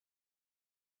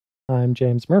I'm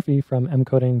James Murphy from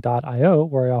mcoding.io,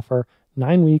 where I offer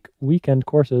 9-week weekend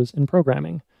courses in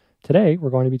programming. Today, we're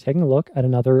going to be taking a look at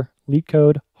another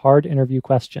LeetCode hard interview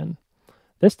question.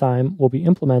 This time, we'll be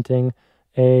implementing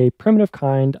a primitive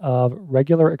kind of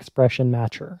regular expression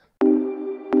matcher.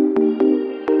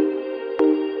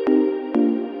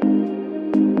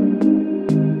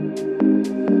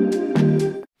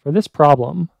 For this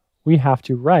problem, we have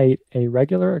to write a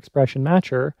regular expression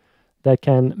matcher that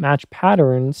can match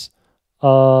patterns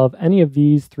of any of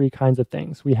these three kinds of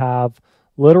things. We have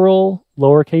literal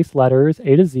lowercase letters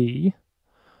A to Z,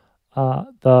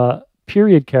 the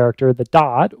period character, the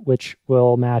dot, which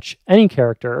will match any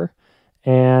character,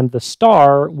 and the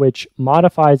star, which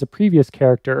modifies a previous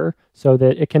character so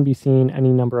that it can be seen any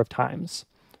number of times.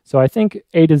 So I think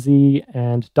A to Z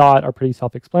and dot are pretty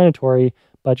self-explanatory,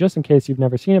 but just in case you've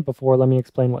never seen it before, let me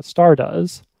explain what star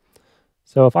does.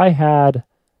 So if I had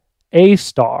A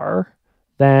star,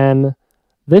 then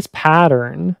this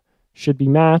pattern should be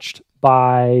matched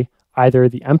by either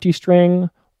the empty string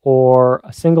or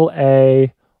a single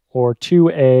A or two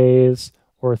A's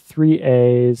or three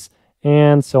A's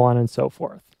and so on and so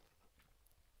forth.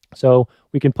 So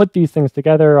we can put these things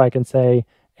together. I can say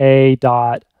A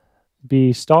dot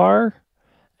B star,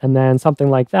 and then something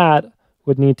like that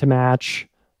would need to match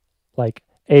like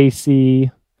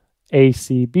AC,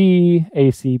 ACB,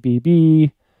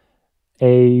 ACBB,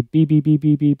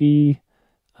 ABBBBB,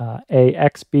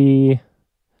 AXB,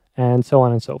 and so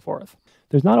on and so forth.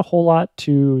 There's not a whole lot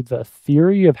to the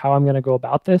theory of how I'm going to go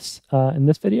about this in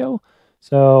this video,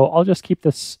 so I'll just keep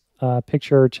this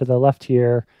picture to the left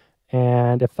here,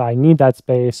 and if I need that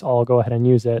space, I'll go ahead and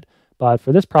use it. But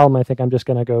for this problem, I think I'm just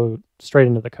going to go straight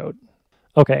into the code.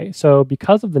 Okay, so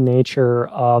because of the nature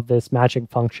of this matching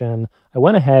function, I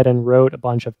went ahead and wrote a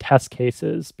bunch of test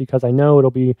cases because I know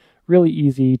it'll be really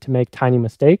easy to make tiny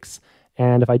mistakes.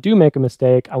 And if I do make a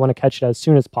mistake, I want to catch it as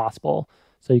soon as possible.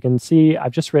 So you can see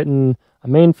I've just written a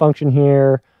main function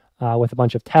here with a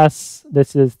bunch of tests.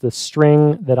 This is the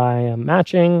string that I am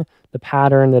matching, the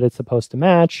pattern that it's supposed to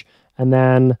match, and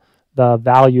then the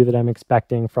value that I'm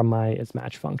expecting from my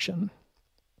isMatch function.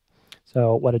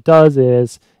 So what it does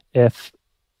is if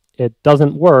it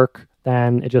doesn't work,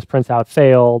 then it just prints out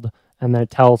failed, and then it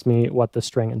tells me what the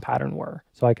string and pattern were.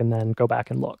 So I can then go back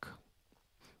and look.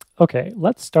 Okay,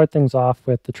 let's start things off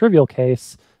with the trivial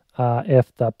case.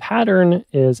 If the pattern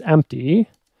is empty,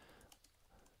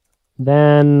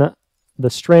 then the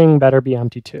string better be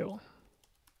empty too.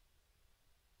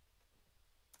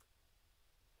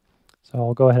 So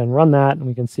I'll go ahead and run that, and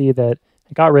we can see that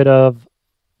it got rid of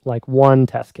like one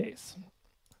test case.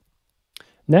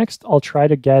 Next, I'll try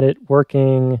to get it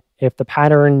working if the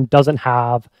pattern doesn't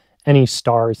have any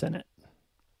stars in it.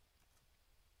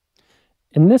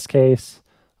 In this case,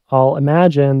 I'll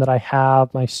imagine that I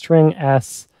have my string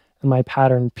S and my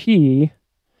pattern P,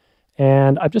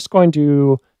 and I'm just going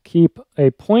to keep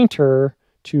a pointer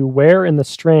to where in the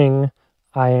string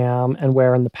I am and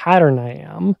where in the pattern I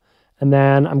am, and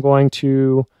then I'm going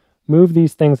to move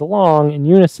these things along in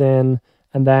unison,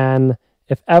 and then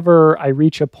if ever I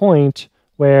reach a point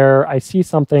where I see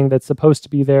something that's supposed to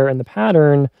be there in the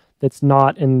pattern that's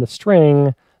not in the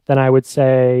string, then I would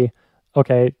say,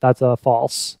 okay, that's a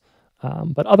false.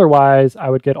 But otherwise, I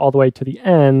would get all the way to the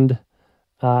end,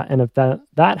 and if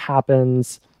that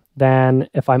happens, then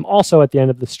if I'm also at the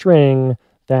end of the string,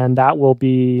 then that will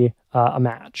be a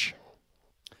match.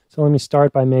 So let me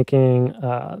start by making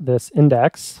this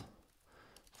index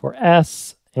for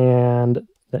S and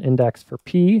the index for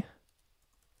P.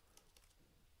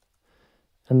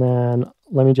 And then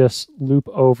let me just loop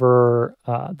over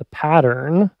the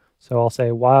pattern. So I'll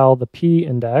say while the P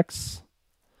index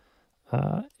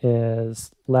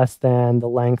is less than the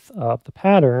length of the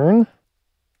pattern,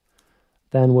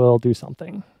 then we'll do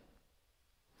something.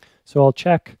 So I'll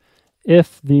check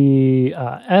if the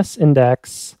S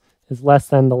index is less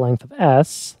than the length of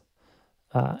S,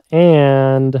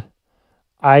 and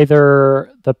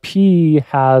either the P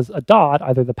has a dot,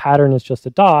 either the pattern is just a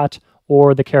dot,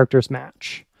 or the characters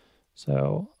match.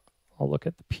 So I'll look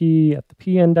at the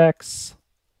P index.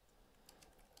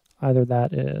 Either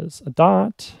that is a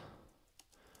dot,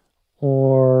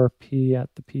 or P at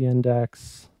the P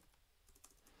index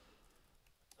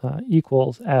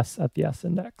equals S at the S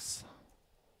index.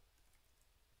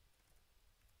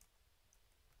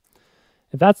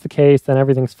 If that's the case, then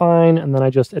everything's fine, and then I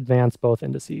just advance both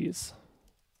indices.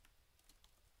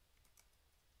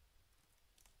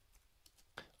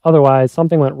 Otherwise,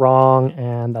 something went wrong,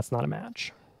 and that's not a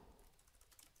match.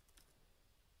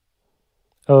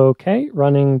 Okay,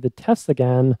 running the tests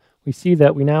again, we see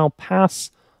that we now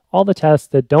pass all the tests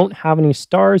that don't have any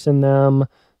stars in them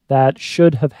that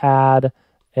should have had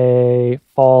a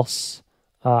false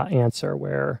answer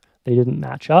where they didn't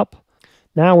match up.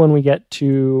 Now when we get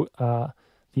to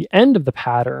the end of the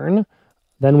pattern,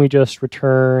 then we just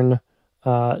return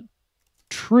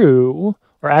true,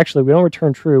 or actually we don't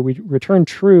return true, we return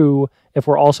true if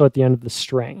we're also at the end of the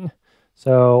string.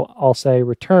 So I'll say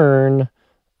return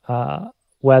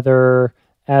whether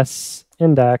S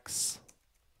index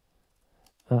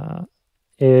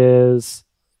is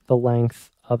the length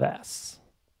of S.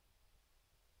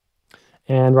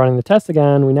 And running the test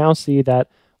again, we now see that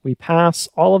we pass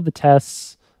all of the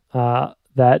tests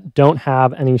that don't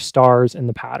have any stars in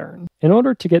the pattern. In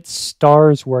order to get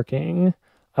stars working,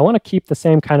 I want to keep the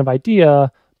same kind of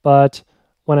idea, but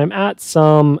when I'm at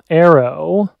some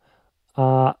arrow,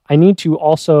 I need to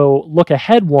also look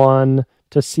ahead one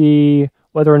to see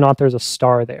whether or not there's a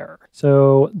star there.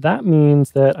 So that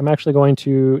means that I'm actually going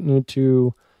to need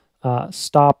to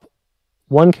stop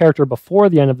one character before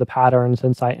the end of the pattern,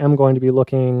 since I am going to be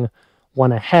looking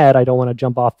one ahead. I don't want to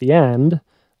jump off the end,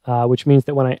 which means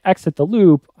that when I exit the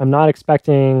loop, I'm not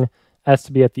expecting S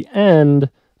to be at the end,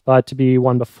 but to be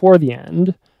one before the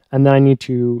end. And then I need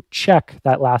to check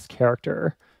that last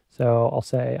character. So I'll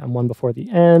say I'm one before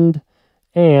the end,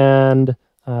 and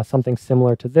something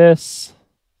similar to this.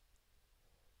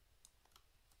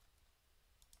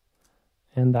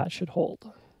 And that should hold.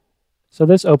 So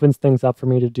this opens things up for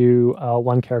me to do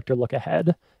one character look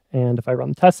ahead. And if I run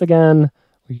the test again,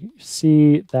 we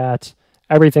see that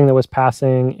everything that was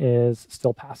passing is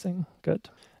still passing. Good.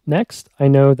 Next, I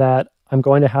know that I'm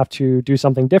going to have to do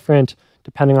something different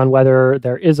depending on whether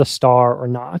there is a star or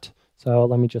not. So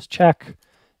let me just check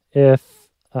if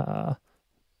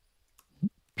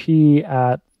P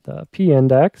at the P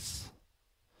index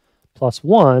plus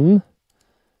 1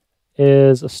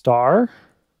 is a star.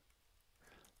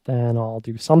 Then I'll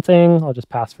do something. I'll just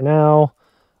pass for now.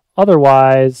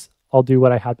 Otherwise, I'll do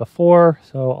what I had before.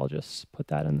 So I'll just put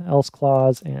that in the else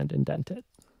clause and indent it.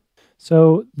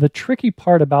 So the tricky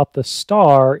part about the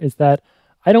star is that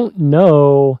I don't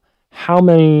know how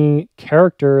many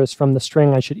characters from the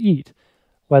string I should eat,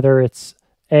 whether it's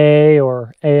A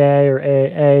or AA or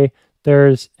AAA.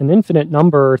 There's an infinite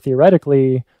number,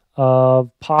 theoretically,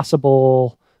 of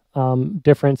possible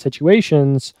different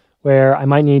situations where I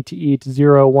might need to eat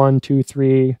 0, 1, 2,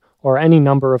 3, or any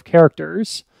number of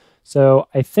characters. So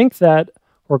I think that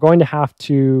we're going to have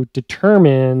to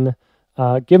determine,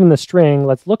 given the string,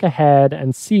 let's look ahead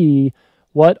and see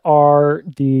what are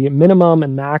the minimum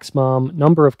and maximum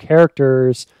number of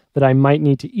characters that I might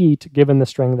need to eat given the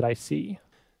string that I see.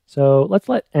 So let's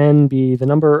let n be the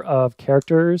number of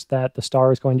characters that the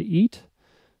star is going to eat.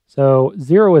 So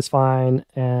 0 is fine,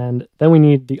 and then we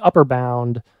need the upper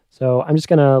bound. So I'm just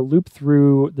going to loop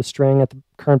through the string at the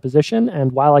current position,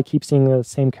 and while I keep seeing the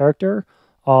same character,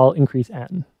 I'll increase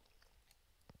n.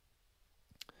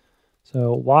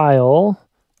 So while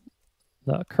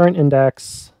the current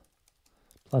index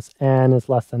plus n is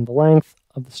less than the length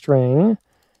of the string,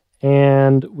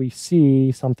 and we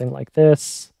see something like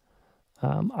this,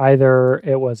 either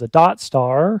it was a dot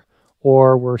star,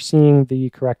 or we're seeing the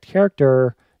correct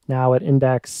character now at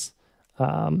index,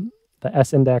 the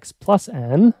s index plus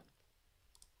n,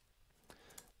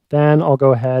 then I'll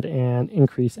go ahead and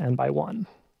increase n by 1.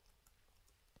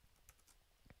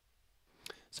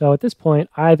 So at this point,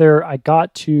 either I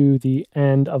got to the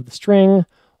end of the string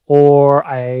or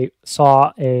I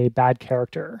saw a bad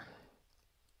character.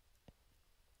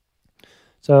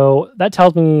 So that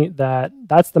tells me that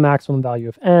that's the maximum value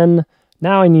of n.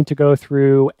 Now I need to go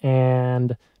through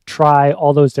and try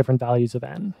all those different values of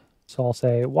n. So I'll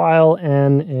say while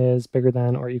n is bigger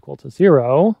than or equal to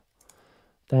 0,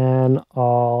 then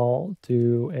I'll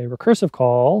do a recursive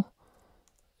call,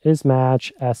 is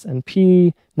match s and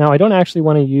p. Now I don't actually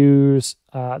want to use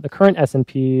the current s and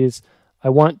p's. I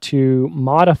want to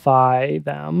modify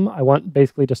them. I want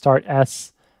basically to start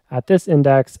s at this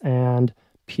index and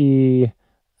p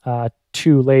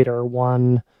 2 later,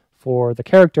 one for the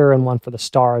character and one for the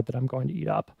star that I'm going to eat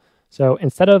up. So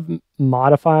instead of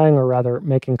modifying, or rather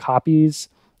making copies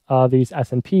of these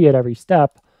s and p at every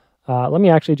step, let me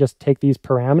actually just take these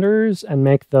parameters and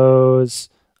make those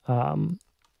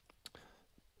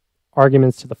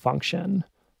arguments to the function.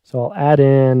 So I'll add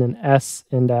in an s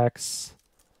index,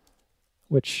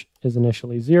 which is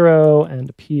initially 0, and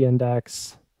a p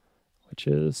index, which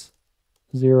is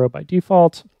 0 by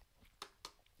default.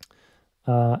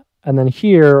 And then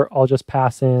here, I'll just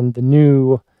pass in the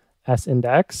new s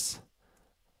index,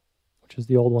 which is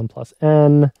the old one plus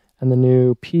n, and the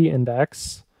new p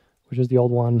index, which is the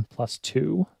old one plus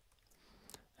 2,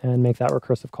 and make that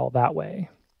recursive call that way.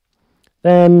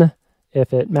 Then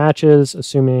If it matches,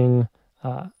 assuming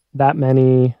that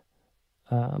many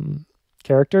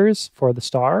characters for the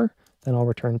star, then I'll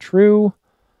return true.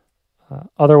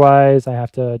 Otherwise, I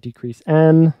have to decrease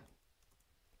n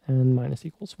minus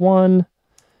equals 1.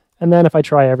 And then if I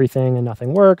try everything and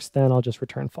nothing works, then I'll just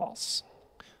return false.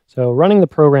 So running the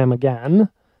program again,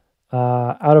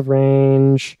 out of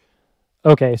range.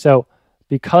 Okay, so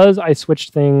because I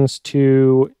switched things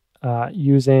to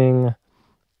using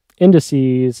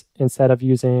indices instead of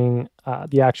using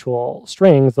the actual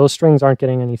strings, those strings aren't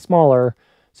getting any smaller.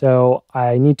 So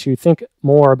I need to think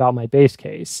more about my base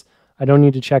case. I don't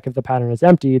need to check if the pattern is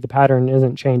empty. The pattern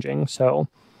isn't changing. So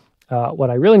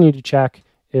what I really need to check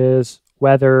is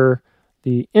whether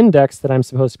the index that I'm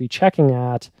supposed to be checking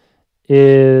at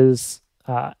is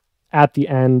at the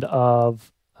end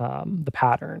of the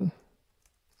pattern.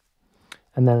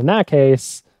 And then in that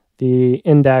case, the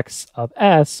index of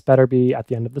s better be at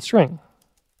the end of the string.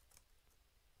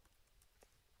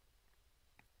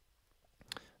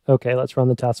 Okay, let's run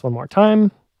the test one more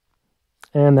time.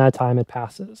 And that time it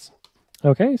passes.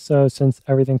 Okay, so since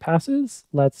everything passes,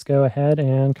 let's go ahead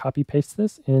and copy paste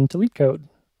this into LeetCode.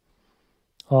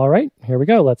 All right, here we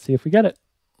go. Let's see if we get it.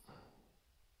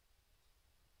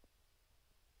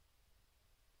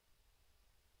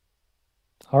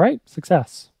 All right,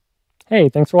 success. Hey,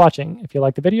 thanks for watching. If you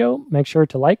liked the video, make sure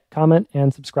to like, comment,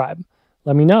 and subscribe.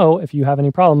 Let me know if you have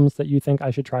any problems that you think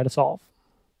I should try to solve.